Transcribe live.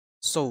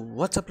So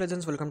WhatsApp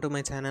legends welcome to my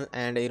channel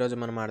and ఈరోజు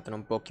మనం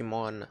ఆడుతున్నాం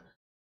Pokemon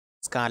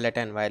scarlet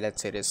and violet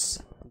series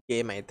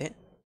game అయితే.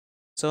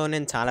 So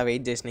నేను చాలా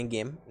వెయిట్ చేసిన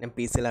గేమ్ నేను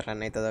పీసీలో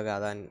రన్ అవుతుందో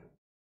కాదా అని.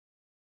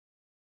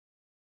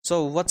 So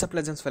WhatsApp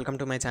legends welcome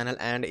to my channel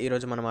and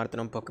ఈరోజు మనం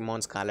ఆడుతున్నాం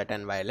Pokemon scarlet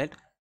and violet.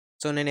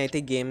 So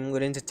నేనైతే గేమ్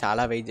గురించి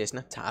చాలా వెయిట్ చేసిన,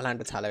 చాలా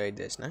అంటే చాలా వెయిట్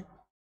చేసిన.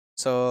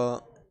 So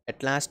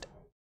at lost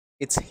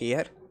its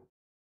here.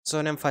 So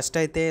నేను ఫస్ట్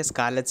అయితే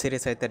స్కార్లెట్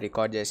సిరీస్ అయితే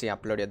రికార్డ్ చేసి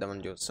అప్లోడ్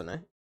చేద్దామని చూస్తున్నా,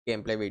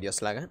 గేమ్ ప్లే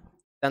వీడియోస్ లాగా.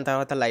 దాని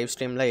తర్వాత లైవ్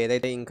స్ట్రీమ్లో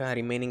ఏదైతే ఇంకా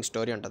రిమైనింగ్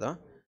స్టోరీ ఉంటుందో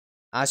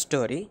ఆ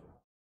స్టోరీ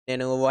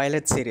నేను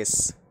వైలెట్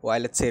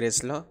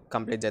సిరీస్లో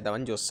కంప్లీట్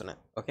చేద్దామని చూస్తున్నా.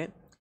 Okay,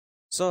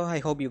 so I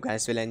hope you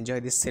guys will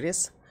enjoy this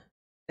series.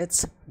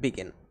 Let's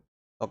begin.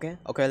 Okay,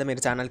 ఒకవేళ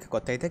మీరు ఛానల్కి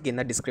కొత్త అయితే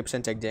కింద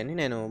డిస్క్రిప్షన్ చెక్ చేయండి.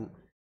 నేను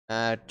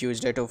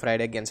Tuesday to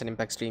Friday గెన్సన్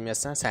impact stream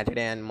చేస్తాను.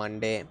 సాటర్డే అండ్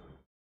మండే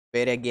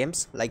వేరే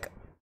గేమ్స్ లైక్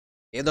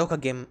ఏదో ఒక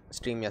గేమ్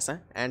స్ట్రీమ్ చేస్తా.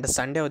 అండ్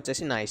సండే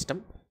వచ్చేసి నా ఇష్టం,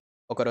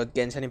 ఒకరోజు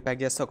గెన్సన్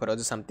ఇంపాక్ట్ చేస్తా,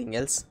 ఒకరోజు సంథింగ్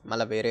ఎల్స్,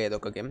 మళ్ళీ వేరే ఏదో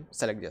ఒక గేమ్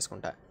సెలెక్ట్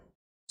చేసుకుంటా.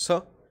 సో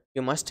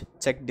యూ మస్ట్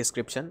చెక్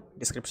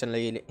డిస్క్రిప్షన్లో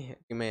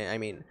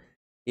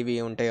ఇవి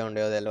ఉంటాయో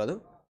ఉండేవో తెలియదు,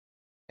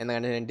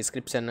 ఎందుకంటే నేను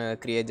డిస్క్రిప్షన్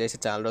క్రియేట్ చేసి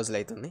చాలా రోజులు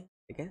అవుతుంది.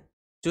 ఓకే,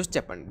 చూసి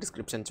చెప్పండి,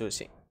 డిస్క్రిప్షన్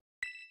చూసి.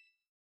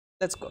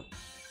 Let's go.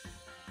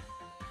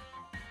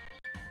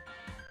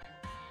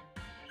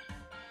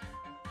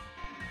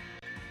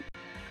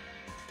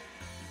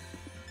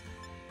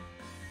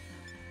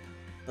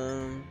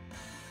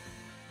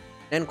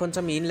 నేను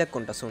కొంచెం ఈయన లెక్క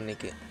ఉంటా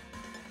సున్నికి,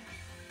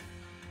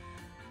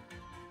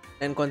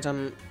 నేను కొంచెం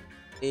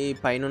ఈ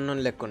పైన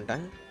లెక్క ఉంటా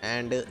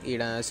అండ్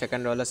ఈడ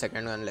సెకండ్ రోలో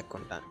సెకండ్ వన్ లెక్క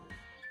ఉంటా.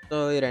 సో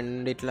ఈ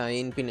రెండిట్లా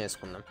ఈయన పిన్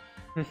వేసుకుందాం.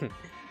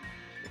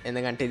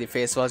 ఎందుకంటే ఇది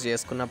ఫేస్ వాష్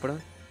చేసుకున్నప్పుడు,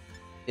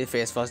 ఇది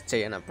ఫేస్ వాష్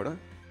చేయనప్పుడు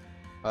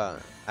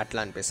అట్లా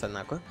అనిపిస్తుంది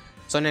నాకు.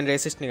 సో నేను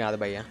రేసిస్ట్ని కాదు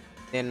భయ్య,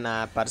 నేను నా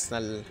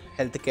పర్సనల్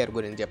హెల్త్ కేర్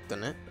గురించి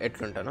చెప్తున్నా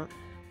ఎట్లుంటానో.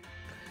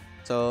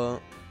 So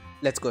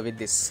let's go with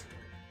this.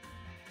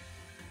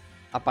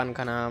 अपन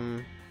का नाम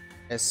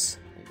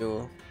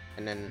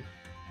SUNNY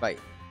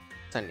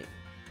సన్నీ.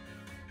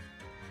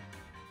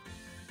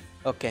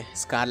 Okay,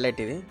 scarlet.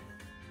 ఇది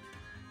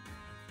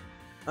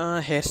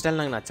హెయిర్ స్టైల్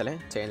నాకు నచ్చలే,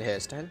 change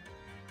hair style.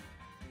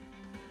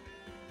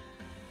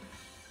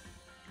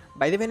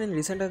 By the way నేను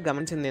రీసెంట్గా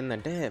గమనించింది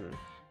ఏంటంటే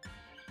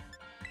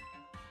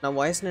నా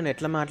వాయిస్ నేను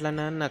ఎట్లా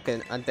మాట్లాడినా నాకు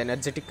అంత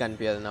ఎనర్జెటిక్గా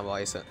అనిపించదు నా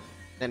వాయిస్.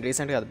 నేను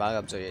రీసెంట్గా అది బాగా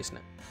అబ్జర్వ్ చేసిన,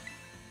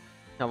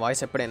 నా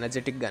వాయిస్ ఎప్పుడు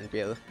ఎనర్జెటిక్గా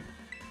అనిపించదు,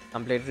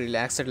 కంప్లీట్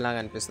రిలాక్స్డ్ లాగా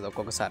అనిపిస్తుంది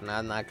ఒక్కొక్కసారి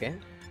నాకే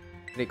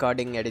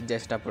రికార్డింగ్ ఎడిట్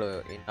చేసేటప్పుడు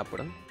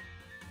విన్నప్పుడు.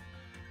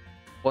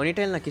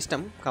 పోనీటైల్ నాకు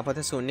ఇష్టం,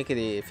 కాకపోతే సోనీకి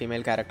ఇది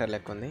ఫీమేల్ క్యారెక్టర్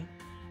లెక్క ఉంది.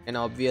 నేను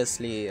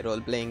ఆబ్వియస్లీ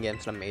రోల్ ప్లేయింగ్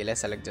గేమ్స్లో మెయిలే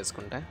సెలెక్ట్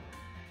చేసుకుంటా.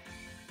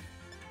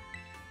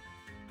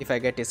 If I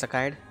get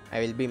ఇసకాయిడ్ I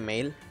will be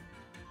mail.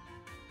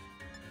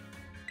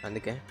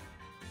 అందుకే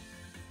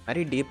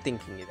మరీ డీప్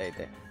థింకింగ్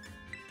ఇదైతే.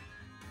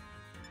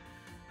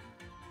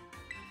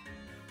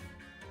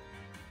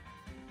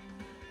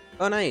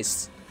 ఓ నైస్,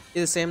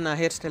 ఇది సేమ్ నా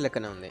హెయిర్ స్టైల్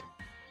లెక్కనే ఉంది.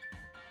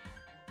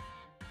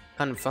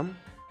 కన్ఫర్మ్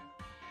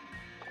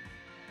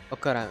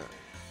ఒక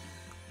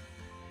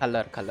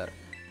కలర్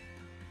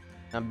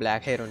నా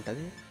బ్లాక్ హెయిర్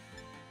ఉంటుంది,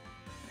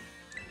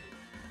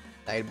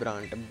 లైట్ బ్రౌన్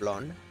అంటే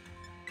బ్లాండ్,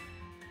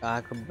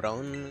 డార్క్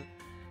బ్రౌన్,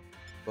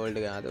 గోల్డ్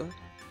కాదు.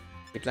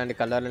 ఇట్లాంటి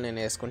కలర్లు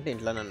నేను వేసుకుంటే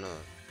ఇంట్లో నన్ను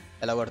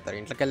ఎలా కొడతారు,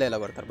 ఇంట్లోకి వెళ్ళి ఎలా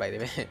కొడతారు. బై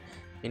ది వే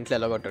ఇంట్లో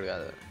ఎలా కొట్టడు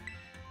కాదు.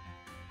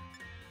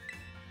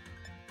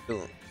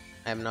 2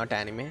 I'm not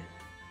anime,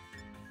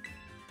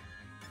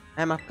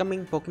 I'm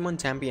upcoming Pokemon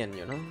champion,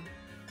 you know.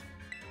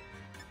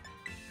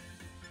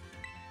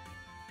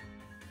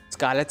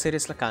 Scarlet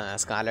series la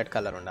Scarlet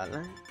color undalna.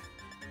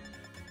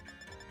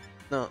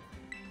 No,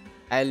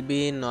 I'll be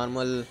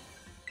normal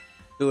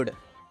dude.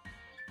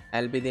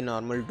 I'll be the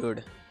normal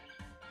dude.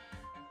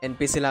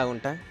 NPC la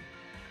unta.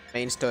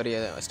 Main story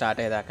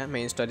start ayadaka,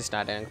 main story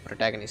start ayanka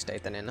protagonist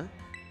aitha nenu.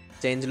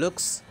 Change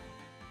looks.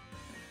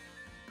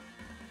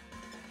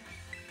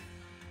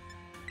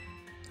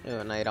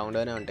 Na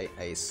round ane untai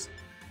eyes.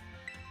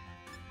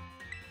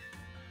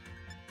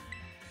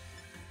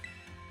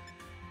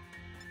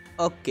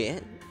 Okay,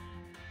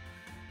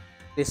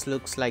 this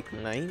looks like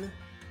mine.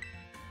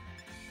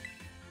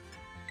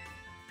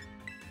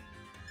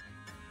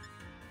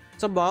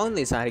 So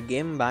బాగుంది ఈసారి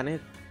game, బాగానే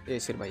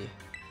చేసిరు భయ్య.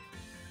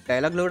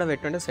 డైలాగ్లో కూడా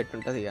పెట్టుంటే set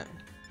ఉంటుంది. ఇక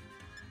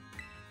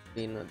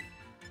దీని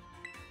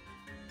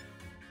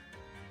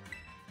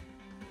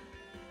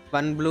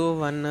 1 బ్లూ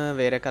 1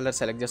 వేరే కలర్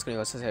సెలెక్ట్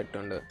చేసుకుని వస్తే సెట్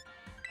ఉండు.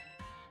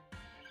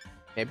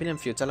 మేబీ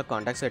నేను ఫ్యూచర్లో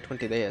కాంటాక్ట్స్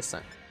పెట్టుకుంటే ఇదే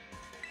చేస్తాను.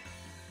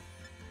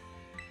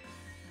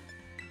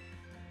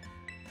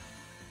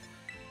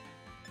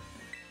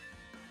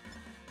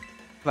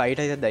 వైట్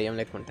అయితే దయ్యం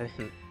లెక్క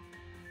ఉంటుంది,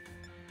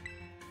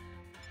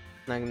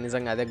 నాకు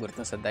నిజంగా అదే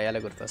గుర్తొస్తుంది, దయ్యాలే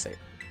గుర్తొస్తాయి.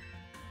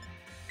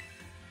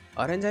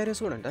 ఆరెంజ్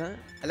ఐరిస్ కూడా ఉంటుంది.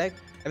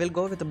 I will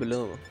go with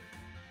blue.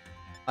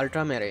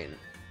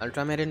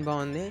 Ultramarine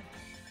బాగుంది.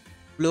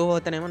 Blue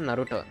పోతేనేమో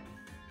Naruto.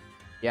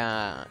 Yeah,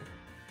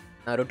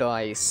 Naruto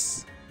ice.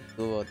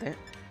 Blue పోతే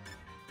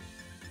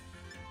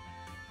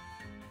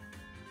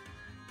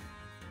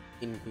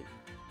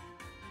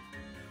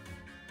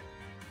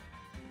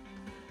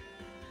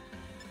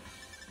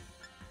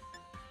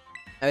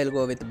I will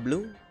go with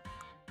blue.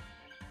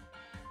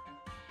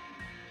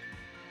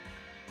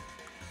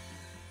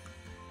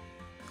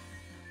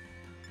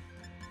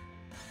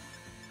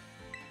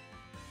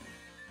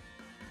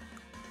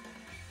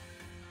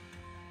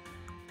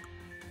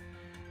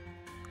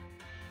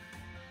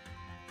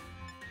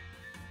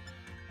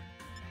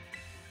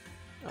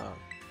 Oh.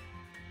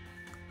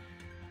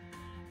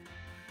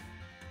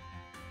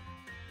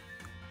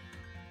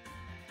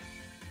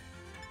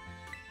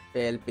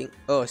 Helping.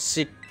 Oh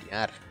shit,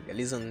 yaar.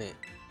 Galiz undi.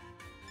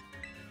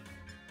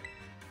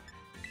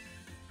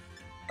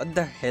 What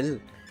the hell?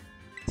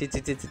 Chi.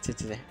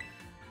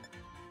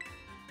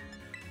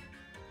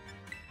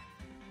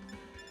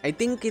 I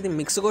think ఇది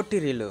mix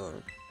కొట్టిర్రు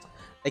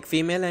like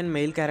female and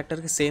mail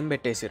క్యారెక్టర్కి same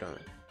పెట్టేసిరు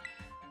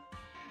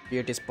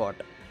beauty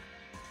spot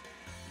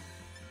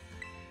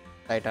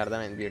right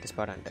అర్థమైంది beauty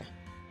spot అంటే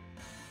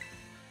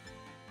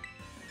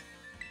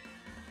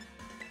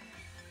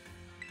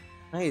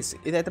nice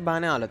ఇదైతే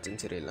బాగానే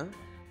ఆలోచించారు వీళ్ళు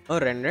ఓ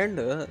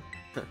రెండు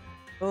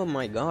ఓ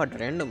మై గాడ్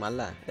రెండు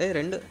మళ్ళా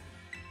రెండు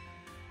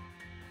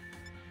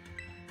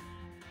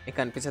నీకు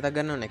కనిపించే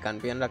దగ్గరనే ఉన్నాయి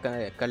కనిపించని రకం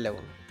ఎక్కడ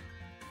లేవు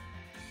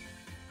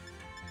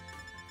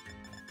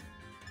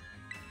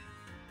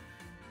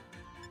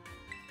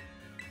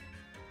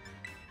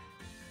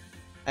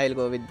I'll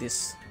go with this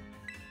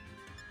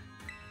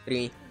 3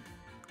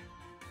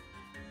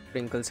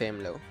 sprinkle same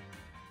low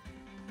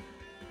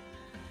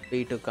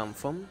 3 to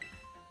confirm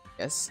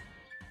yes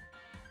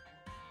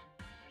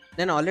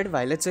నేను ఆల్రెడీ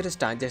వైలెట్ సిరీస్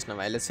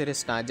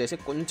స్టార్ట్ చేసి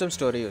కొంచెం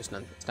స్టోరీ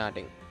చూసినాను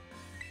starting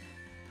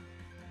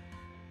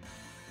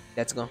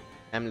let's go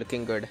I'm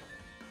looking good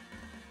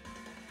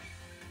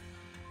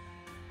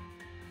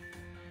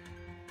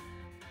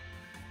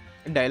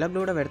డైలాగ్లు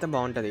కూడా పెడితే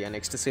బాగుంటుంది ఇక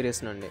నెక్స్ట్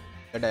సిరీస్ నుండి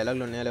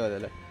డైలాగ్లు ఉన్నాయో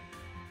వదలే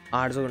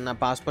ఆడు నా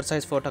పాస్పోర్ట్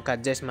సైజ్ ఫోటో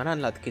కట్ చేసి మరి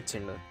అందులో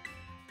అతికిచ్చిండు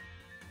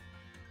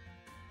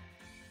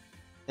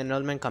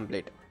enrolment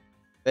complete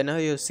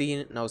whenever you see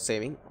now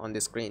saving on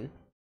the screen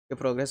your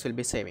progress will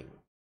be saving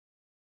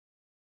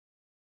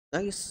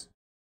nice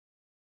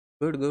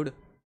good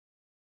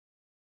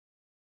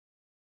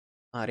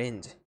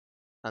arrange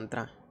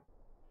tantra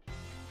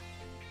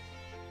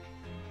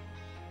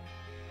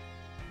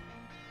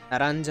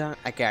Naranja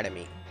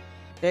Academy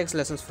takes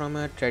lessons from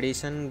a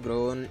tradition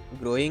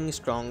growing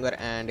stronger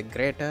and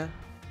greater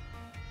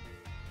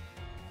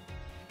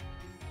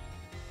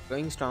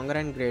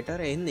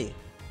ఏంది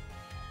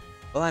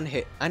ఓ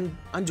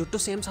and జుట్టు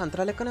same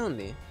సంత్రా లెక్కనే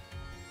ఉంది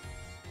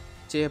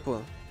చేపు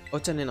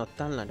వచ్చా నేను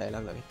వస్తాను నా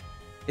dialogue అవి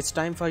it's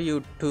time for you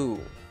to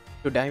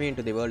dive in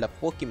to the world of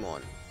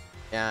Pokemon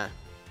yeah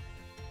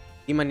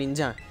ఈమె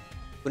నింజా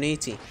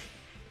కునేయిచ్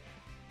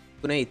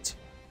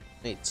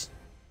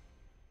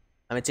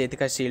ఆమె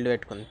చేతికి షీల్డ్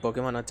పెట్టుకుంది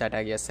పోకేమాన్ వచ్చి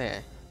అటాక్ చేస్తే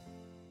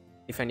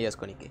defend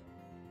చేసుకోనికి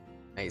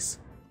nice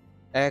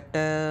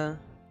director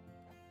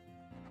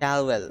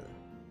టాల్వెల్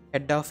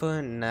head of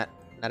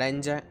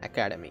నరంజా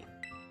academy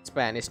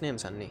Spanish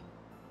names అన్నీ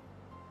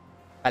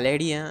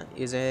పలేడియా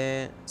is a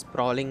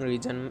sprawling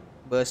reason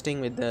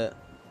bursting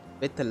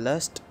with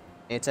lust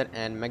nature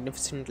and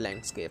magnificent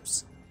landscapes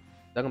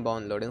నిజంగా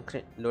బాగుంది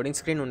loading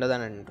screen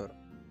ఉండదని అంటారు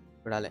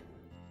చూడాలి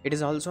it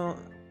is also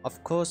of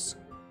course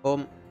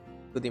home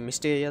to the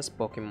mysterious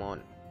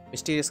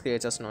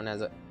creatures known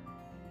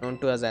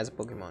to us as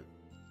Pokemon.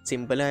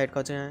 సింపుల్గా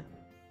పెట్టుకోవచ్చు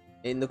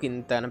ఎందుకు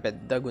ఇంత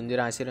పెద్ద గుంజి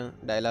రాసిరు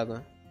dialogue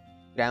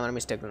grammar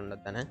mistake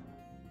ఉండొద్దానే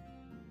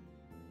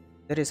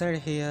the reside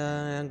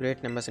here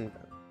great numbers in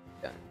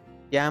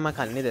yeah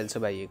మాకు అన్నీ తెలుసు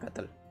భయ్ ఈ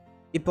కథలు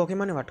ఈ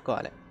పోకెమాన్ని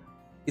పట్టుకోవాలి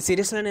ఈ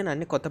సిరీస్లో నేను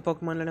అన్ని కొత్త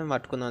పోకెమాన్లను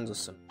పట్టుకుందామని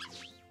చూస్తాను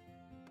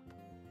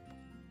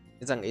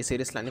నిజంగా ఈ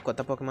సిరీస్లో అన్ని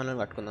కొత్త పోకెమాన్లను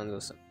పట్టుకుందామని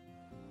చూస్తాను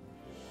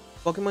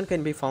Pokemon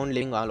can be found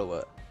living all over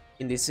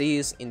in the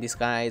seas, in the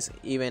skies,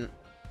 even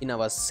in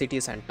our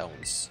cities and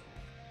towns.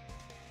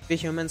 We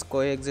humans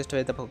coexist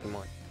with the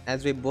Pokemon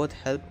as we both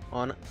help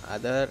on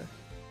another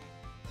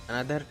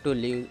to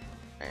live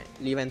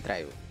and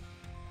thrive.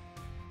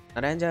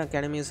 Naranja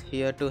Academy is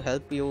here to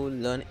help you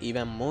learn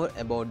even more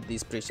about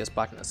these precious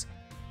partners.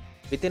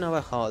 Within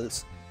our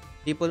halls,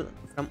 people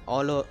from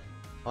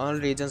all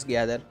regions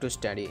gather to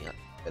study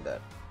together.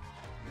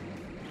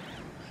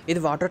 ఇది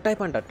water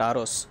type అంట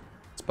Taurus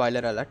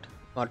spoiler alert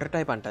water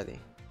type అంటది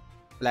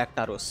black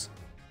Taurus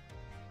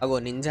అగో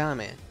ninja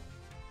ఆమె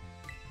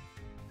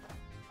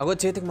అగో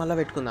చేతికి మళ్ళీ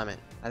పెట్టుకుందామే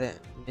అదే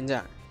ninja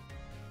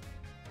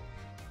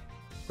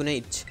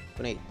కునేయిచ్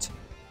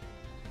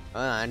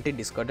aunty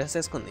disco dress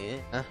వేసుకుంది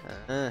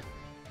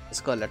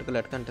డిస్కో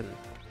లటుకు అంటుంది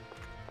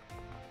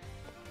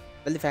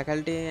well the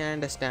faculty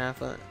and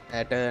staff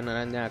at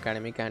నరంజా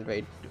academy can't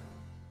wait to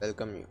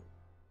welcome you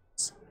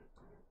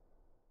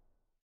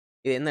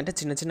ఇది ఏంటంటే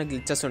చిన్న చిన్న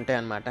గ్లిచెస్ ఉంటాయి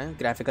అన్నమాట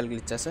graphical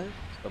glitches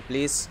so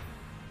please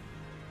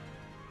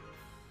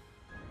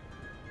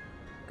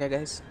okay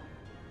guys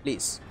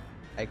please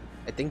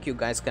I think you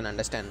guys can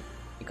understand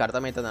మీకు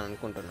అర్థమవుతుంది అని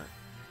అనుకుంటున్నా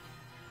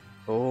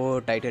ఓ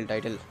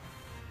టైటిల్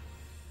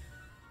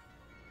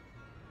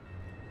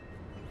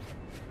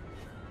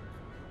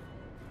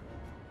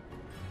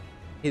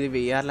ఇది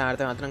విఆర్లో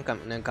ఆడితే మాత్రం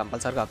నేను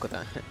కంపల్సరీగా హక్కుతా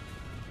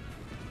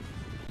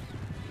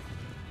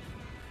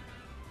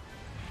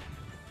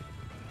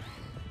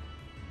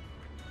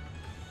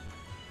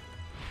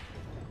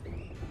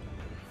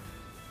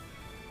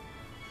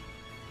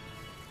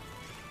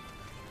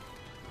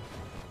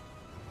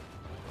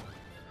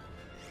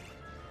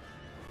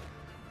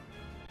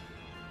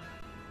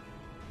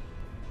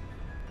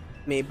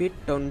maybe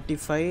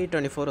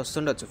 25-24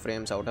 వస్తుండొచ్చు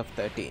frames out of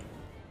 30,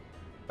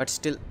 but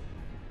still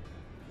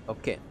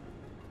okay.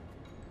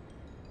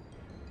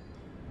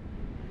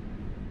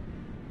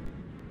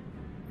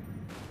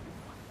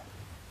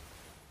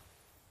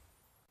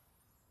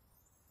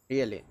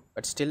 Really,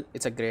 but still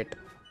it's a great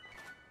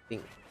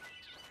thing.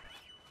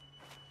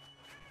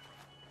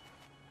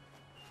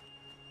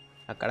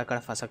 అక్కడక్కడ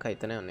ఫసక్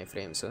అయితేనే ఉన్నాయి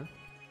ఫ్రేమ్స్.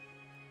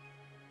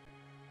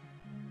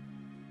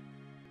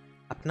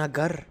 అప్నా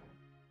ఘర్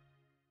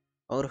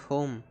और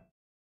होम.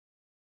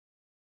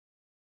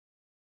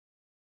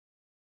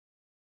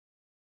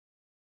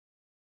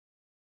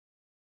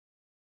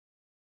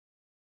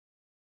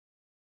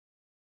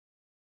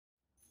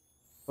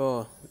 ఓ,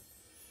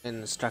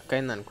 నేను స్ట్రక్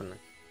అయింది అనుకున్నా.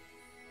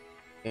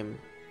 ఏం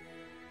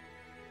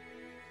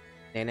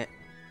నేనే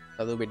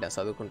చదువు బిడ్డ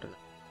చదువుకుంటున్నా.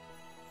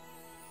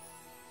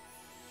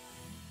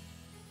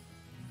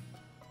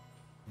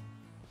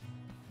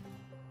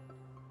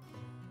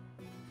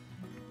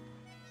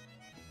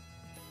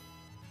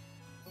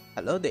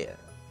 Hello there.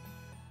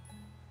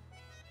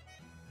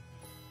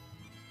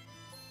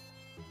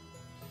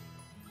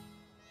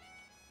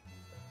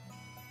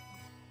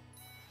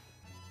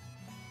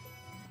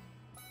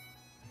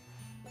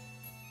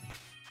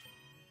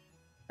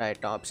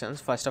 Right options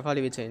first of all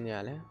ఇవి చేంజ్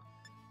చేయాలి.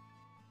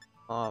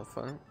 Of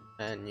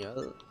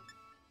annual.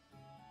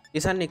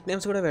 ఈసారి నిక్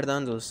నేమ్స్ కూడా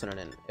పెడదామని చూస్తున్నాను.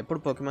 నేను ఎప్పుడు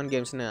పోకెమాన్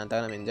గేమ్స్ని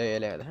అంతగా ఎంజాయ్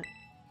చేయలే కదా,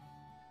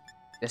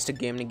 జస్ట్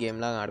గేమ్ని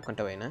గేమ్ లాగా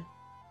ఆడుకుంటూ పోయినా.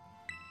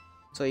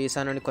 సో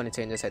ఈసారి నుండి కొన్ని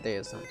చేంజెస్ అయితే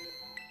చేస్తాను.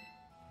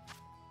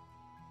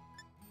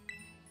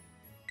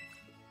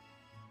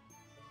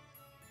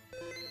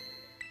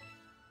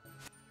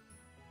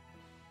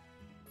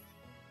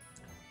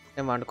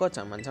 నేను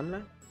వండుకోవచ్చా మంచంలో?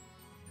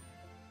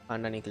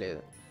 వండనీకి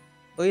లేదు.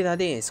 ఓ ఇది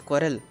అది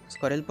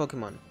స్క్వరెల్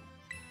పోకెమాన్.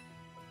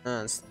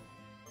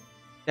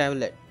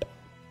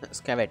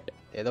 స్కావెట్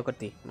ఏదో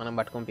ఒకటి మనం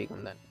పట్టుకొని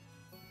పీకుందాన్ని.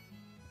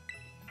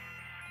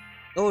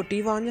 ఓ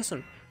టీవీ ఆన్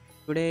చేస్తాను.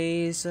 Today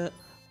is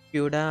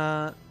క్యూడా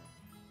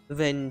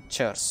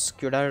ventures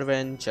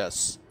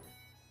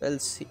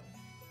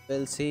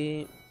well C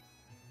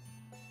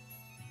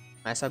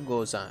ఐసా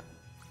గోజా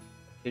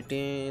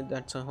city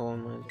that's a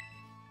home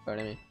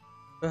academy.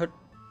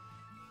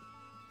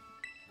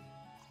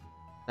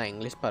 నా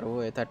ఇంగ్లీష్ పరువు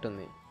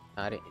ఏతట్టుంది.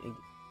 సారీ.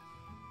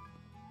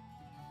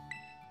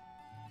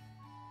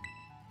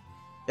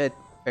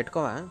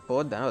 పెట్టుకోవా?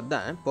 వద్దా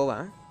పోవా?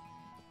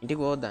 ఇంటికి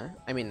పోవద్దా?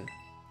 ఐ మీన్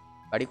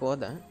బడికి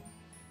పోవద్దా?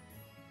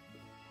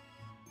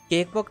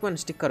 కేక్ పోకెమాన్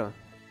స్టిక్కరు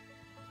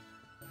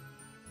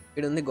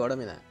ఇక్కడ ఉంది గోడ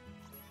మీద.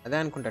 అదే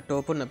అనుకుంటా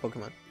టోపు ఉన్న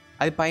పోకెమాన్.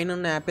 అది పైన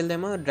ఉన్న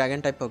యాపిల్దేమో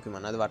డ్రాగన్ టైప్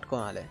పోకెమాన్. అది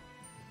పట్టుకోవాలి.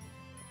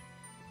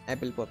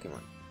 Apple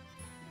Pokemon.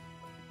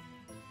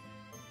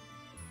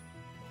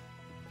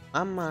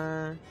 అమ్మా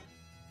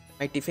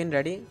మై టిఫిన్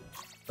రెడీ.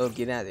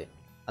 ఓకే అది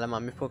అలా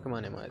మమ్మీ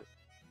పోకెమాన్ ఏమో అది.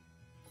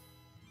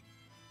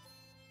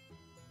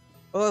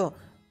 ఓ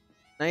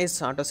నైస్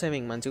ఆటో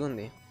సేవింగ్ మంచిగా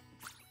ఉంది.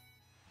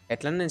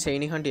 ఎట్లా నేను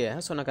షైనీ హంట్ చేయ,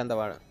 సో నాకు అంత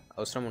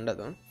అవసరం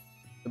ఉండదు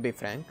టు బి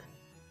ఫ్రాంక్.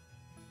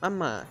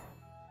 అమ్మ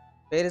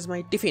where is my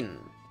tiffin?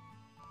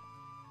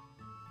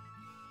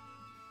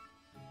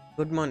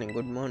 Good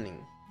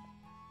morning.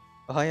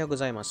 ఓహాయో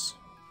గుజైమస్.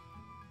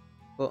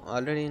 Oh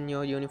already in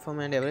your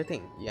uniform and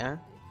everything. Yeah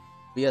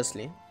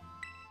obviously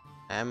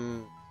I am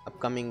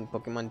upcoming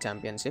Pokemon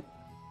championship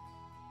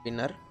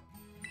winner,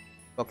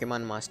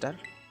 Pokemon master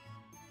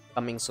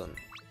coming soon.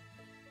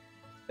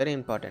 Very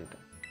important.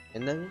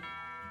 ఏందది?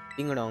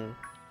 Ding dong.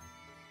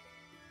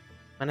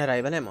 మన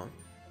rival ఏమో.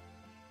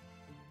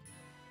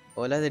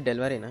 ఓలాది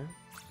డెలివరీనా?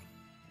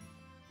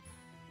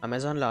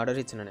 అమెజాన్లో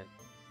order ఇచ్చిన నేను.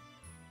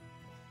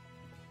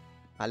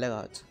 అలా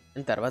కావచ్చు.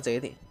 నేను తర్వాత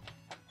ఏది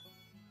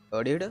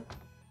ఓడీడు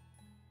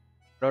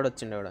రోడ్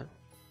వచ్చిండు కూడా.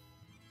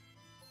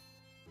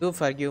 To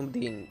forgive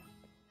the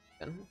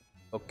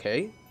okay.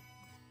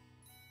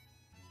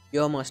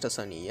 Your master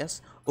son, yes.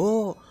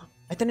 Oh,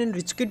 అయితే నేను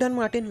రిచ్ కిడ్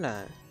అనమాట ఇంట్లో.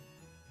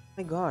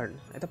 మై గాడ్,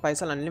 అయితే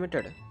పైసలు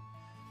unlimited.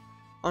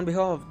 On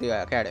behalf of the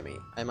academy,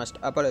 I must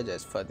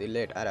apologize for the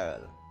late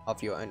arrival of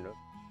your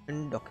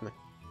and document.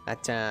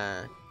 అచ్చా,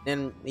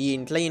 నేను ఈ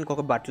ఇంట్లో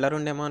ఇంకొక బట్లర్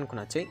ఉండేమో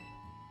అనుకున్నా. చెయ్యి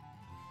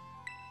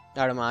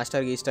ఆడ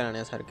మాస్టర్ గీస్టర్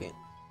అనేసరికి.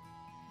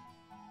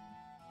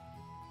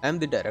 I am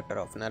the director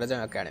of Naranja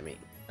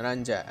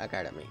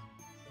Academy.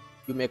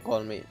 You may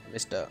call me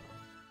Mr.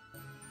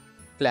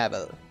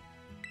 Clavel,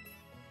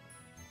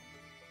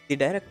 the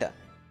director.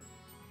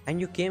 And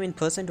you came in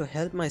person to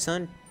help my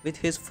son with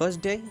his first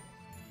day?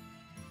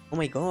 Oh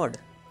my god.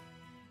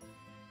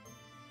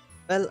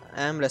 Well,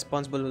 I am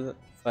responsible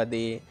for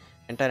the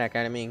entire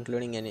academy,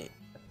 including any...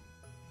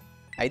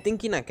 I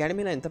think in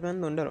academy లో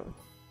ఎంతమంది ఉండరు,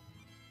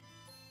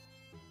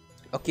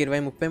 ఒక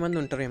 20-30 మంది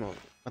ఉంటారేమో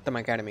మొత్తం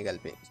academy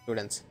కలిపి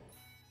students.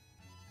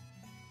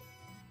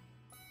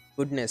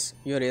 Goodness,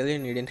 you really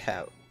నీడెంట్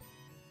have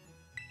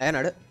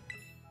అన్నాడు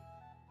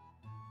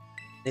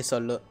నీ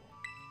సొల్లు.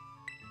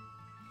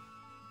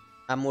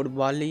 ఆ 3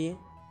 బాల్ ఇయ్యి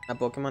నా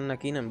పోకెమాన్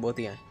నాకి, నేను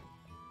పోతిగా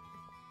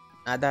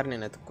ఆధార్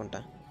నేను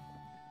ఎత్తుక్కుంటా.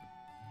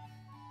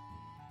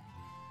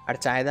 అక్కడ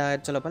ఛాయ్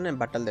తాగొచ్చే లోపల నేను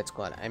బట్టలు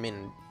తెచ్చుకోవాలి. ఐ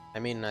మీన్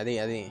ఐ మీన్ అది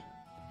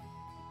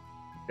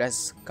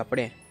డ్రెస్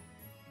కప్పుడే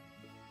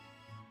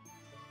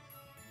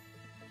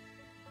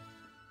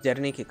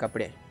జర్నీకి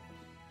కప్పుడే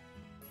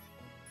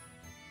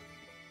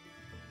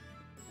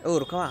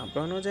ఉరకవా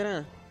బ్రో నువ్వు జరా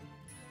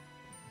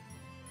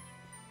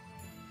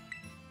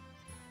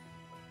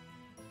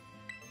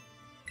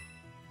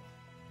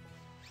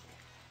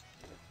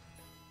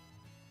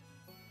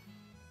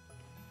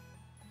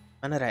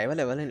మన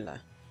రైవల్ ఎవరిలా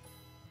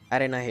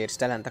అరే నా హెయిర్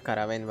స్టైల్ అంతా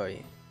ఖరాబ్ అయింది బాయ్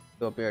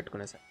టోపీ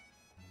పెట్టుకునే sir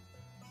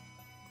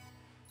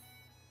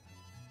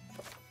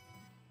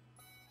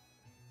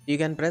you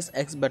can press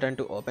X button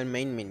to open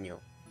main menu.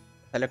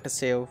 Select a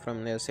save from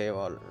the save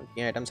all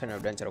key items and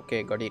adventure.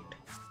 Okay, got it.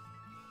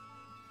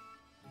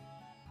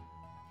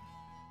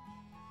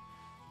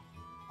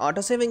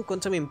 Auto saving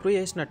కొంచెం ఇంప్రూవ్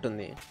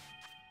చేసినట్టుంది.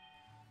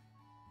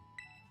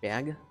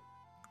 బ్యాగ్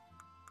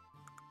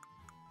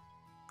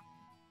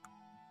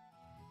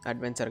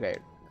అడ్వెంచర్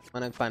గైడ్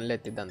మనకు పనులు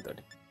ఎత్తి దాంతో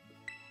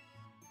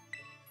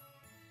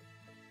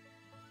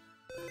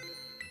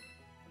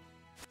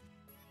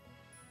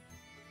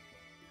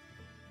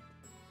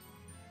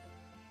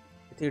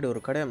తీడు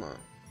ఉరకడేమో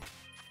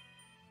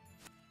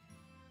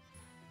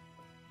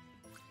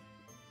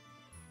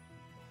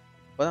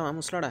పోదామా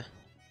ముసలాడా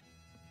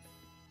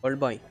old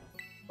bye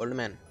old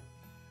man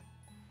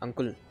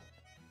uncle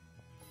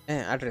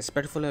అటు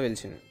రెస్పెక్ట్ఫుల్గా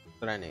పిలిచింది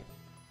రాని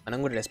మనం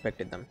కూడా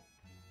రెస్పెక్ట్ ఇద్దాం.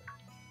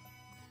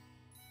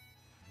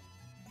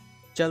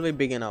 Shall we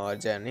begin our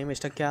journey,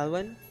 Mr.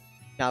 Calvin?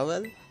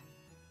 Calvin?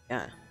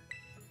 Yeah.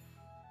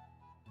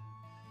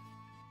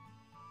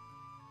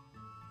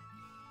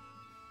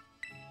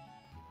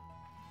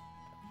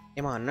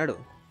 ఏమో అన్నాడు.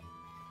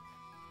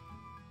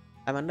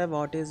 I wonder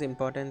what his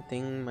important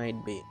thing might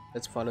be.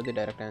 Let's follow the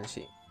direct and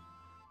see.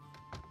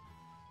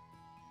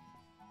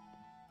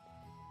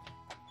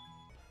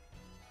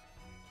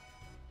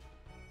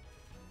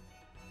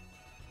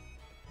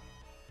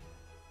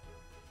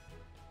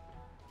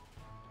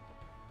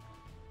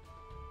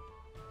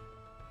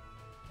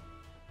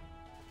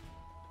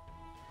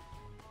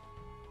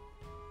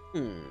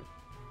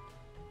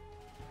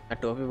 ఆ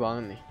టోపీ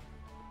బాగుంది.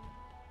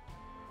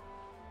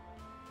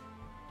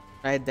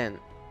 Right then,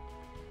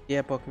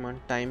 yeah Pokemon,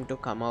 time to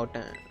come out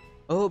and...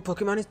 Oh,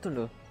 Pokemon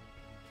ఇస్తుండు.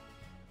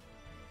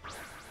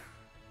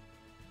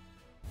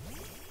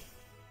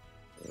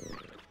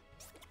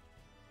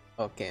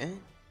 Okay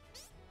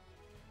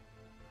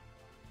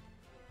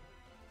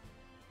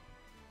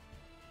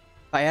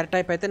fire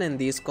type అయితే నేను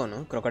తీసుకోను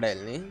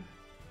క్రొకడైల్ని.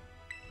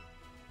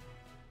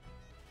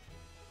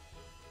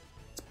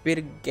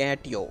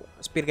 Sprigatio.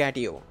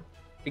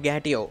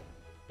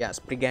 Yeah,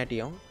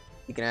 Sprigatio.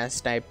 The grass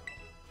type,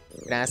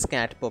 grass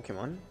cat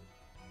Pokemon.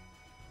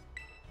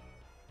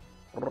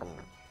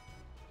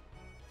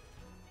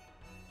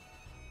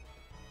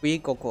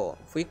 Fuecoco.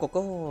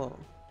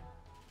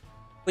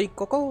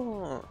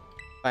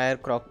 Fire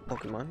Croc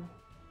Pokemon.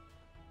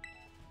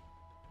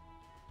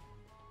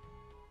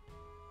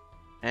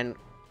 And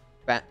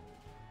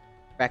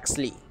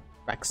Paxley.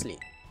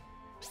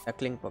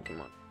 Duckling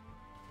Pokemon.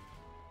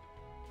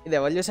 ఇది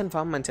evolution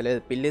form మంచిగా లేదు,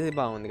 పిల్లిది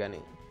బాగుంది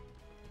కానీ.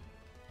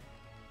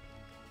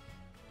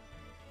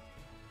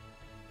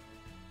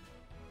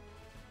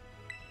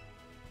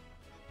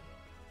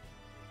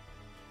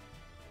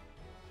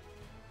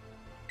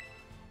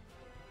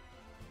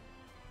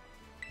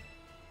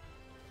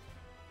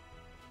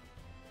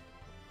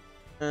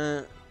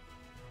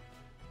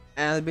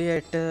 I'll be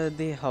at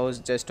the house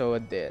just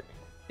over there.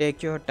 Take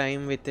your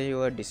time with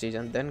your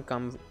decision, then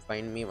come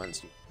find me once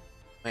you...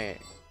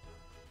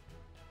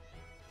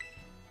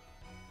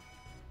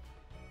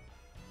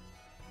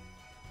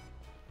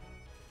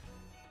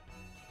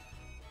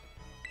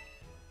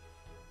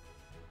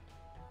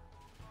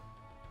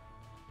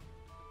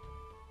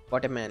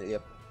 What a man,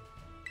 yep.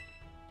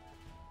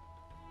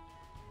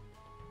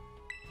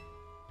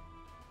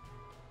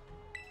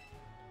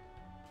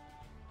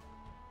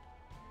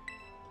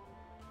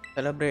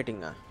 Celebrating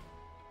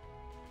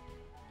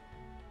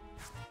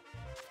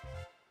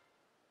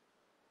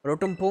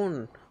Rotom phone.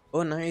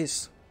 Oh nice.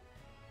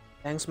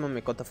 Thanks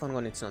mummy కొత్త phone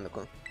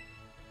కొనిచ్చినందుకు.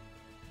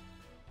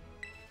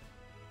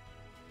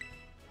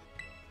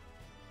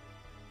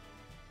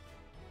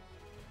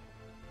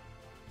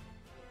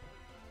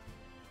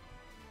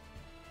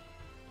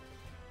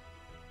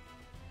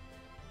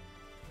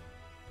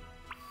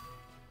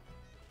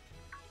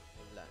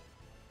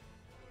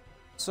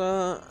 So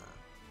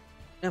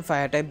నేను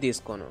fire type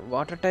తీసుకోను.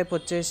 Water type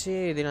వచ్చేసి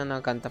ఇది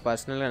నాకు అంత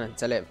పర్సనల్గా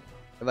నచ్చలేదు.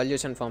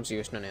 Evolution forms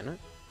చూసిన నేను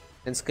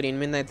స్క్రీన్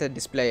మీద అయితే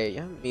డిస్ప్లే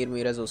అయ్యా,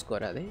 మీరే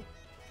చూసుకోరు అది.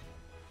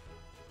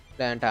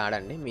 లేదంటే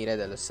ఆడండి, మీరే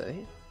తెలుస్తుంది.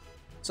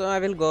 So I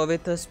will go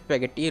with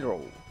స్పెగటీనో.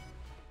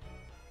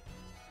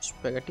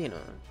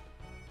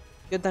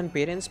 దాని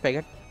పేరేంటి?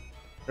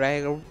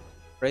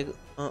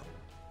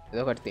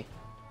 ఏదో ఒకటి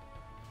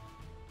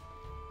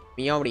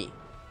మియావడీ.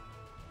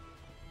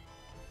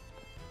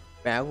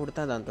 బ్యాగ్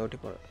కుడతా దాంతో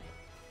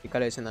ఇక్కడ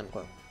వేసింది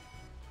అనుకో.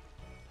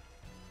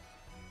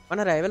 మన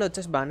రైవల్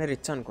వచ్చేసి బాగానే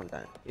రిచ్ అనుకుంటా,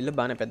 ఇల్లు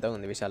బాగానే పెద్దగా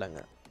ఉంది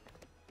విశాలంగా.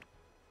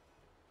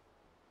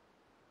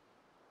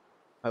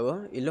 అగో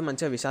ఇల్లు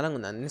మంచిగా విశాలంగా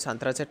ఉంది, అన్ని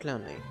సంతరా చెట్లే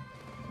ఉన్నాయి.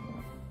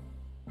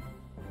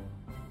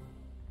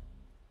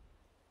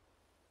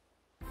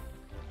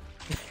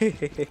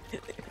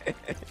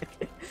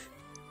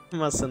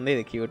 మస్తు ఉంది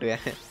ఇది, క్యూట్గా.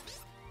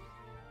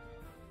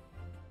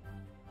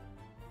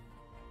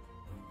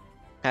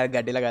 అది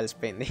గడ్డిలో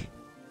కలిసిపోయింది.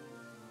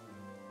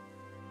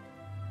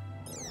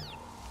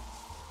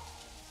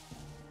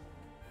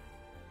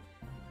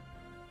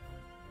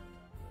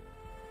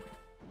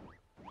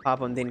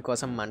 పాపం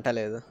దీనికోసం మంట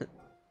లేదు.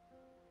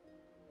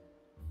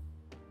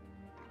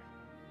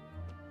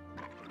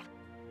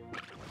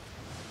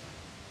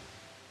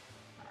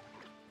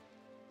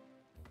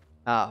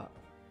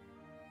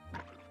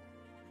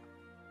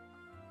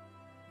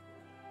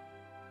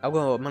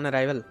 అగో మన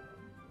రైవల్.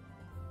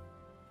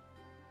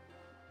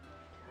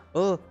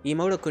 ఓ ఈ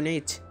మౌడు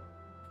కునేచ్.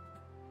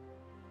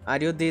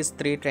 Are you these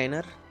 3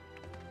 trainer?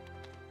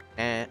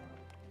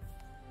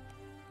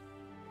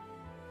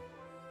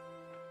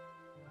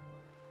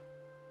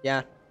 Yeah,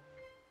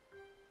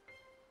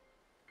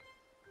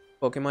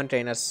 Pokemon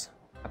trainers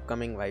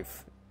upcoming wife.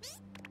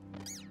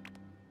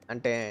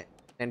 అంటే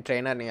నేను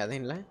ట్రైనర్ని కదా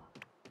ఇంట్లో,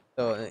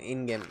 సో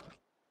ఇన్ గేమ్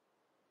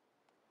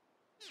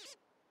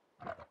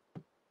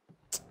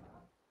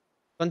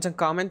కొంచెం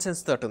కామన్ సెన్స్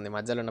తోటి ఉంది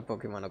మధ్యలో ఉన్న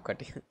పోకెమాన్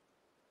ఒక్కటి.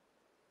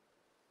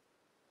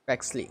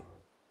 ఎక్స్లీ.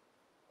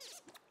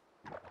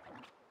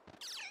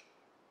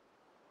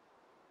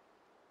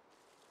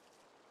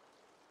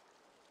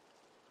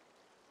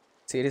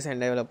 సిరీస్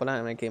ఎండ్ అయ్యే లోపల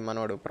ఆమెకి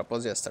మనోడు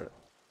ప్రపోజ్ చేస్తాడు.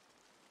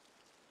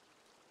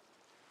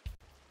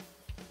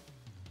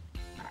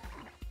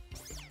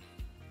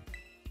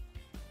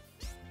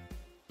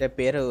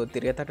 పేరు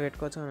తిరిగేటట్టు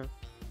పెట్టుకోవచ్చు.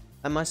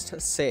 I must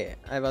say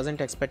I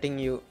wasn't expecting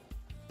you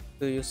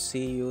to you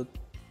see you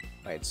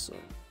right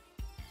soon.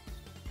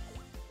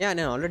 Yeah,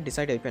 నేను ఆల్రెడీ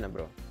డిసైడ్ అయిపోయినా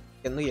బ్రో,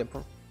 ఎందుకు చెప్పు.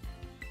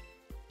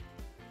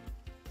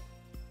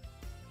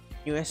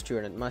 Newest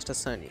student master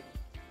Sunny,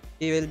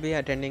 he will be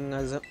attending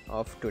us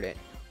of today.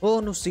 ఓ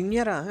నువ్వు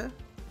సీనియరా?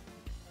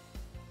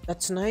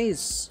 That's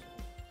nice.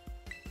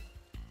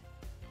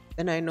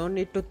 Then I know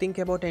need to think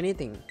about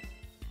anything.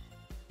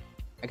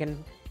 I can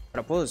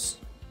propose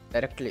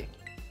directly.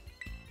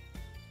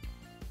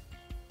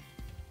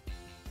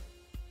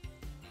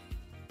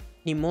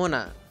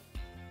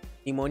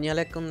 Pneumonia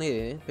లెక్క ఉంది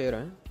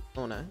పేరు,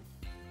 అవునా?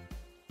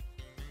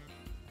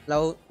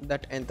 Love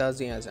that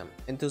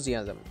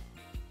enthusiasm.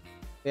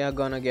 We are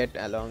gonna get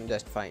along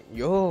just fine.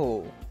 Yo,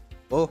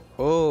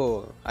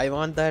 I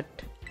want that.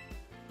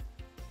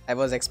 I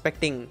was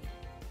expecting.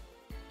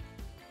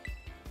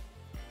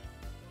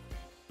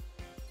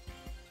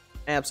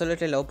 I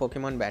absolutely love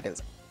Pokemon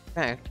battles. In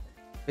fact,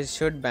 we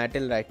should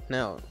battle right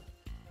now,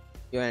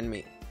 you and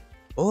me.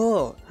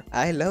 Oh,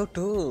 I love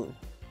too.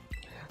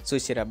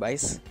 Sushira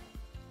boys,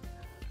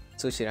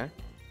 Sushira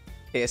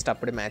taste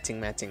appude matching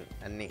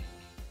anni.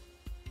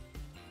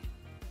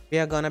 We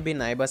are gonna be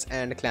neighbors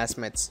and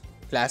classmates.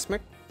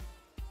 Classmate?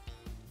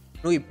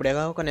 నువ్వు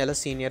ఇప్పుడేగా ఒక నెల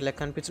senior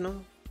లెక్క అనిపించినావు.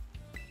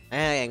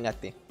 ఏం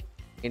కత్తి,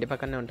 ఇంటి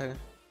పక్కనే ఉంటాగా.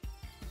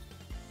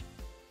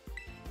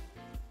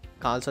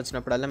 Calls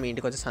వచ్చినప్పుడల్లా మీ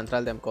ఇంటికి వచ్చి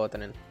సంతరాలు తెంపుకోవతా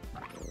నేను.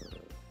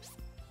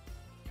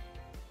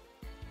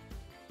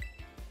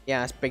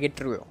 యా,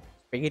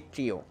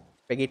 స్పెగిట్రియో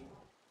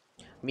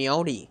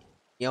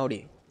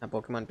మియావుడి నా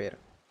పోకెమాన్ పేరు.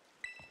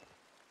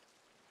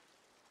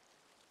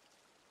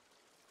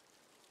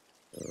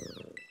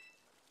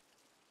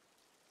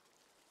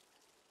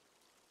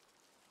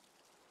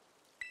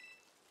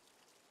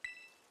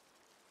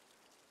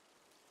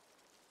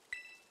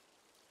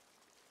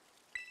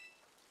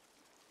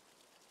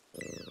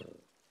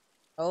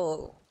 Oh.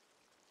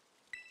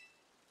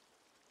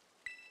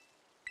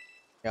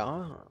 Yeah.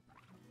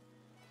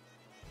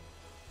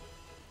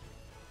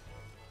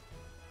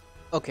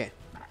 ఓకే,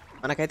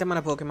 మనకైతే మన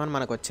పోకెమాన్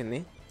మనకు వచ్చింది.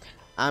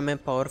 ఆమె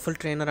పవర్ఫుల్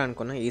ట్రైనర్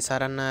అనుకున్నా,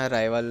 ఈసారన్నా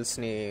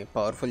రైవల్స్ని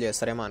పవర్ఫుల్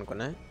చేస్తారేమో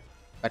అనుకున్నా,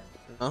 బట్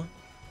నో,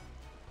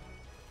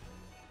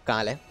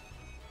 కాలే.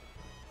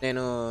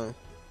 నేను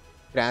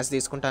గ్రాస్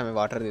తీసుకుంటే ఆమె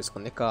వాటర్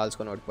తీసుకుంది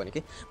కాల్చుకొని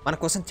ఓడిపోనికి. మన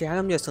కోసం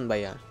త్యాగం చేస్తుంది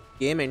భయ్య.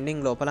 గేమ్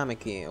ఎండింగ్ లోపల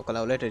ఆమెకి ఒక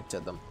లవ్ లెటర్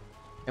ఇచ్చేద్దాం,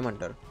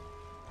 ఏమంటారు?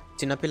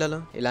 చిన్నపిల్లలు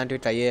ఇలాంటివి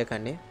ట్రై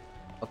చేయకండి,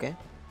 ఓకే?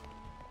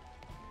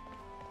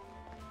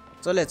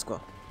 So let's go.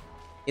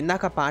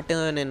 ఇందాక పార్ట్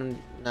నేను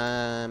నా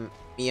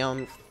మియాం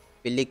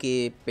పిల్లికి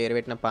పేరు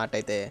పెట్టిన పార్ట్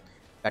అయితే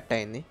కట్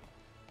అయింది,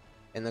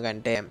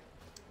 ఎందుకంటే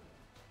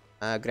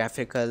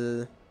గ్రాఫికల్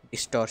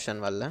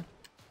డిస్టార్షన్ వల్ల,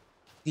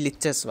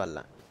 గ్లిచెస్ వల్ల.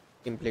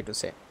 Simply to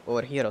say,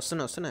 over here.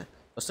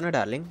 వస్తున్నా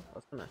డార్లింగ్,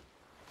 వస్తున్నా.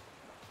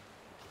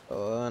 ఓ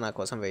నా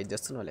కోసం వెయిట్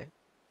చేస్తున్నావులే,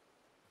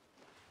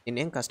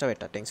 నేనేం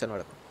కష్టపెట్టా, టెన్షన్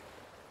పడకు.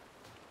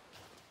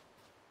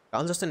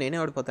 కాల్స్ వస్తే నేనే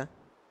ఓడిపోతా.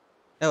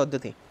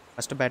 వద్దుతి,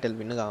 ఫస్ట్ బ్యాటిల్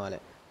విన్ కావాలి.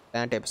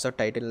 ఇలాంటి ఎపిసోడ్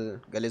టైటిల్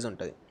గలీజ్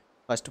ఉంటుంది.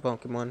 ఫస్ట్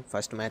పోకెమాన్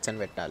ఫస్ట్ మ్యాచ్ అని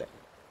పెట్టాలి.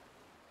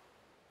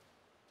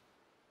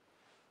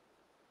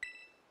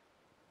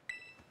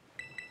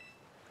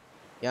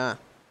 యా,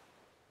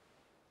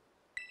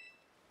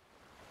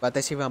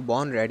 వతశివ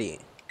బాన్ రెడీ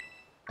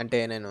అంటే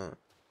నేను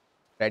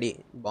రెడీ,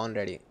 బాన్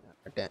రెడీ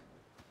అంటే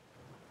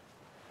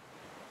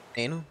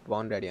నేను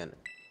బాన్ రెడీ అని.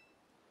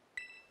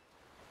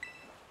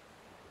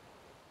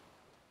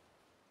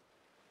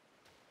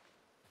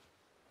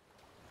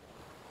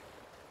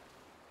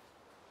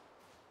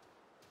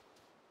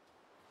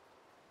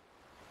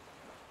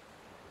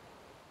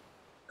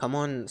 Come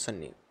on,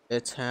 Sunny.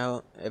 Let's have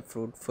a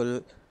fruitful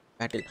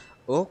battle.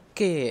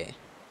 Okay.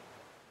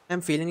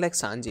 I'm feeling like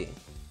Sanji.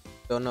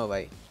 Don't know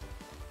why.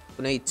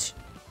 Kunoichi.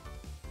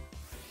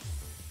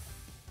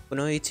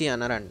 కునోయిచి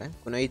అన్నారంట,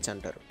 కునోయిచి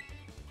అంటారు.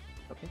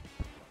 ఓకే,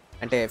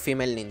 అంటే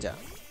ఫీమేల్ నింజా.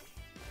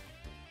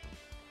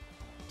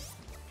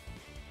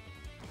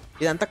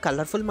 ఇదంతా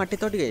కలర్ఫుల్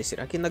మట్టితోటి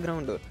చేసిరా కింద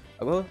గ్రౌండ్.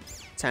 అగో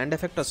శాండ్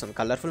ఎఫెక్ట్ వస్తుంది,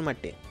 కలర్ఫుల్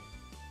మట్టి.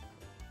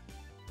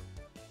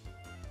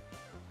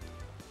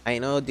 I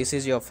know this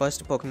is your first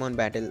Pokemon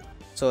battle,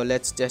 so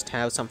let's just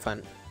have some fun.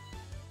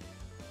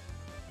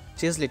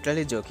 She is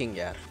literally joking,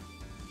 yaar.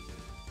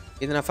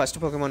 ఇది నా ఫస్ట్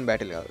Pokemon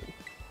battle కాదు.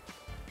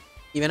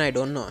 ఈవెన్ ఐ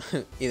డోంట్ నో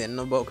ఇది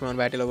ఎన్నో Pokemon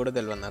battle కూడా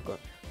తెలియదు నాకు.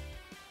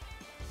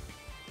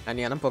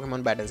 అని అన్న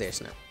Pokemon battles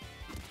చేసిన.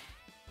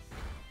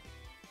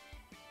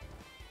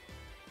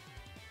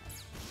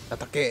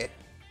 తతకే.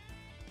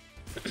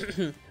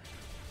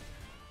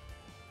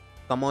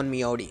 Come on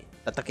Meowdy,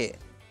 తతకే.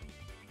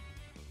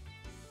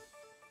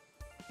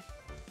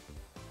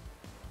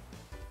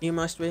 You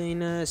must be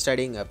in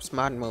studying up.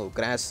 Smart move.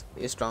 Grass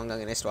is strong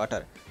against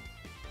water.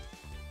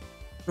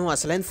 నువ్వు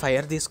అసలైన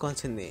ఫైర్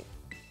తీసుకోవాల్సింది.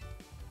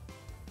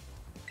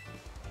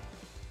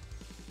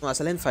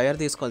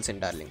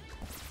 డార్లింగ్.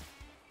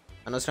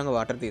 అనవసరంగా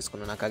వాటర్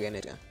తీసుకున్నావు నాకు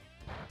అగైనర్గా.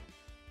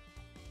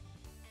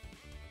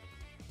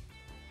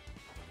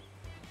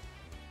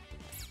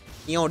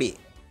 Meowdy.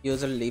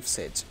 Usual leaf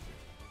sage.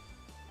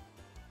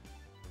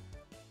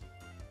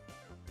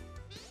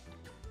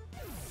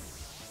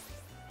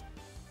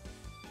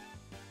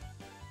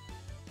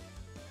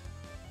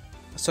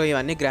 So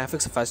ఇవన్నీ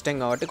గ్రాఫిక్స్ ఫస్ట్ టైం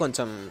కాబట్టి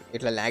కొంచెం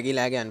ఇట్లా లాగీ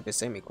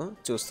అనిపిస్తాయి మీకు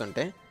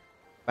చూస్తుంటే.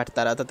 బట్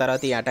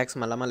తర్వాత ఈ అటాక్స్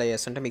మళ్ళీ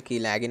చేస్తుంటే మీకు ఈ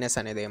లాగీనెస్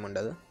అనేది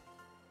ఏముండదు.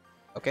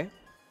 Okay.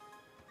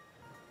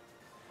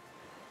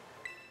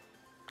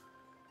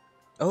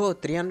 Oh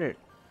 300.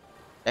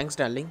 Thanks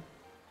darling.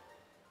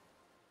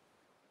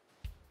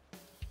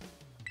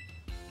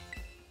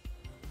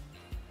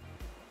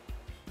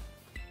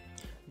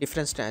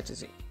 Different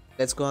strategy.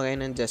 Let's go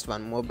again and just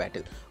one more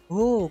battle.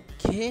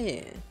 Okay.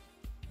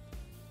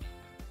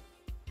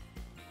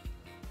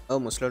 Oh,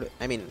 Muslodu.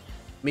 I mean,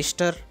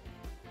 Mr.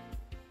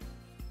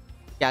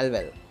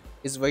 Calwell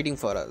is waiting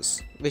for us.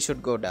 We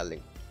should go,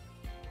 darling.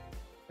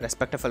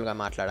 రెస్పెక్ట్ఫుల్గా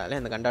మాట్లాడాలి,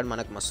 ఎందుకంటే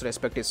మనకు మస్తు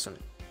రెస్పెక్ట్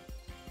ఇస్తుంది.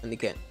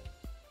 అందుకే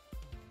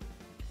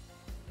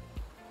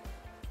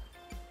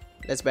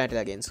let's battle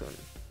again soon.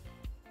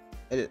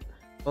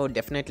 Oh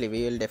definitely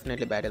we will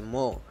definitely battle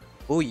మో.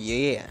 ఓ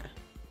ఏ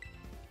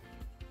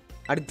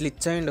ఆడు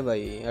glitch అయ్యిండు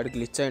bye,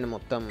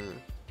 మొత్తం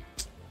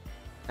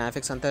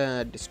గ్రాఫిక్స్ అంతా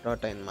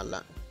డిస్టార్ట్ అయింది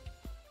మళ్ళీ.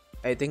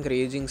 ఐ థింక్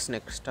రీజింగ్స్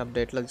నెక్స్ట్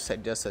అప్డేట్లో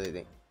సెట్ చేస్తుంది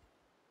ఇది.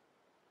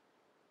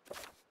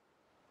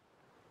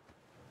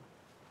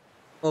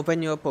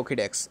 Open your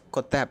పోకీడెక్స్.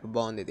 కొత్త యాప్,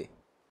 బాగుంది ఇది.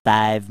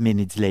 5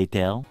 minutes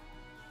later.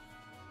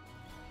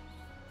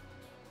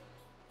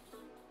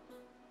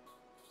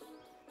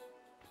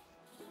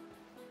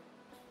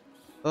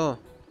 ఓ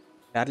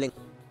డార్లింగ్.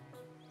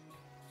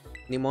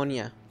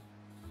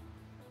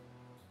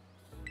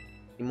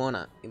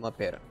 నిమోనా ఇమో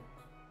పేరు.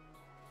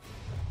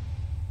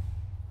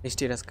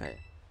 మిస్టీరియస్ కాయ.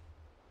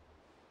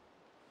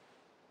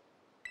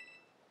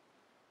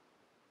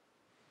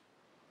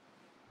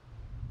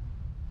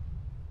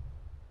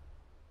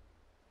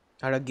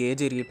 ఆడ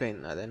గేజ్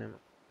ఇరిగిపోయింది, అదేనేమో.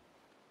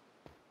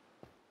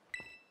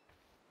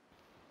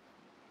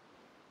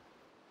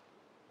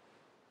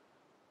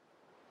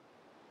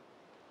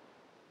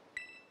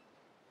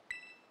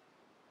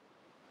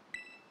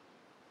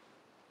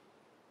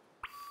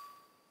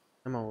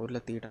 మా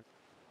ఊర్లో తీయడం.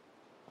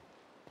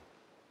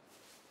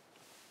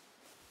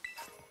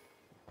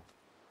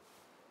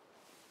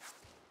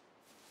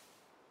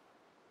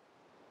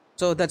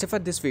 So that's it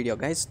for this video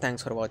guys.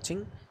 Thanks for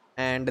watching.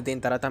 And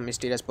దీని తర్వాత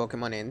మిస్టీరియస్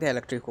పోకెమాన్ ఏంది,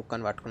 ఎలక్ట్రిక్ కుక్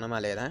అని పట్టుకున్నామా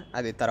లేదా,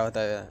 అది తర్వాత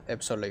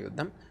ఎపిసోడ్లో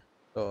చూద్దాం.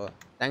 So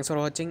thanks for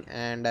watching.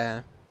 And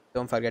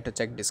don't forget to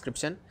check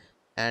description.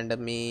 And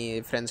మీ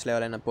ఫ్రెండ్స్లో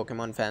ఎవరైనా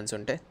పోకెమాన్ ఫ్యాన్స్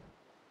ఉంటే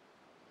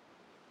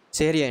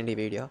షేర్ చేయండి,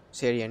 వీడియో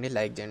షేర్ చేయండి,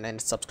 లైక్ చేయండి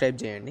అండ్ సబ్స్క్రైబ్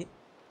చేయండి.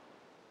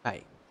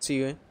 Bye, see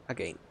you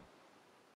again.